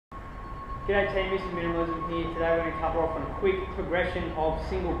G'day team, Mr. Minimalism here. Today we're going to cover off on a quick progression of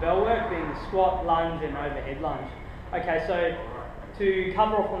single bell work, being the squat, lunge and overhead lunge. Okay, so to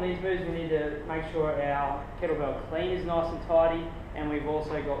cover off on these moves we need to make sure our kettlebell clean is nice and tidy, and we've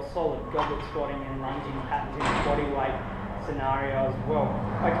also got solid goblet squatting and lunging patterns in the body weight scenario as well.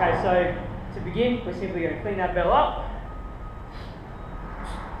 Okay, so to begin we're simply going to clean that bell up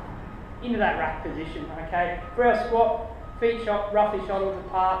into that rack position. Okay, for our squat, feet roughly shoulder width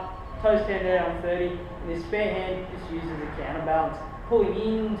apart, toes turned out on 30, and this spare hand just uses a counterbalance, pulling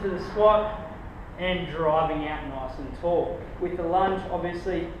into the squat and driving out nice and tall. With the lunge,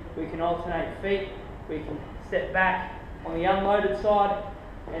 obviously, we can alternate feet, we can step back on the unloaded side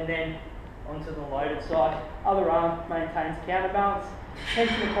and then onto the loaded side. Other arm maintains counterbalance,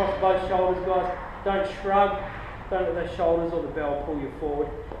 tension across both shoulders, guys. Don't shrug, don't let the shoulders or the bell pull you forward.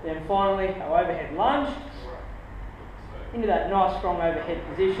 Then finally, our overhead lunge, into that nice strong overhead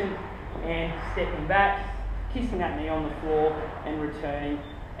position and stepping back, kissing that knee on the floor and returning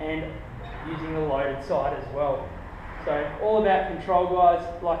and using the loaded side as well. So all about control, guys,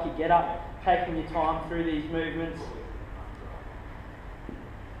 like you get up, taking your time through these movements.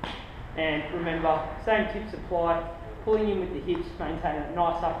 And remember, same tips apply, pulling in with the hips, maintain a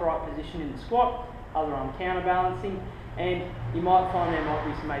nice upright position in the squat, other arm counterbalancing, and you might find there might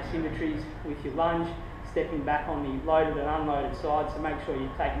be some asymmetries with your lunge, stepping back on the loaded and unloaded side, so make sure you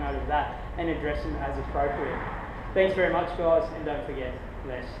take note of that and address them as appropriate. Thanks very much, guys, and don't forget,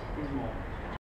 less is more.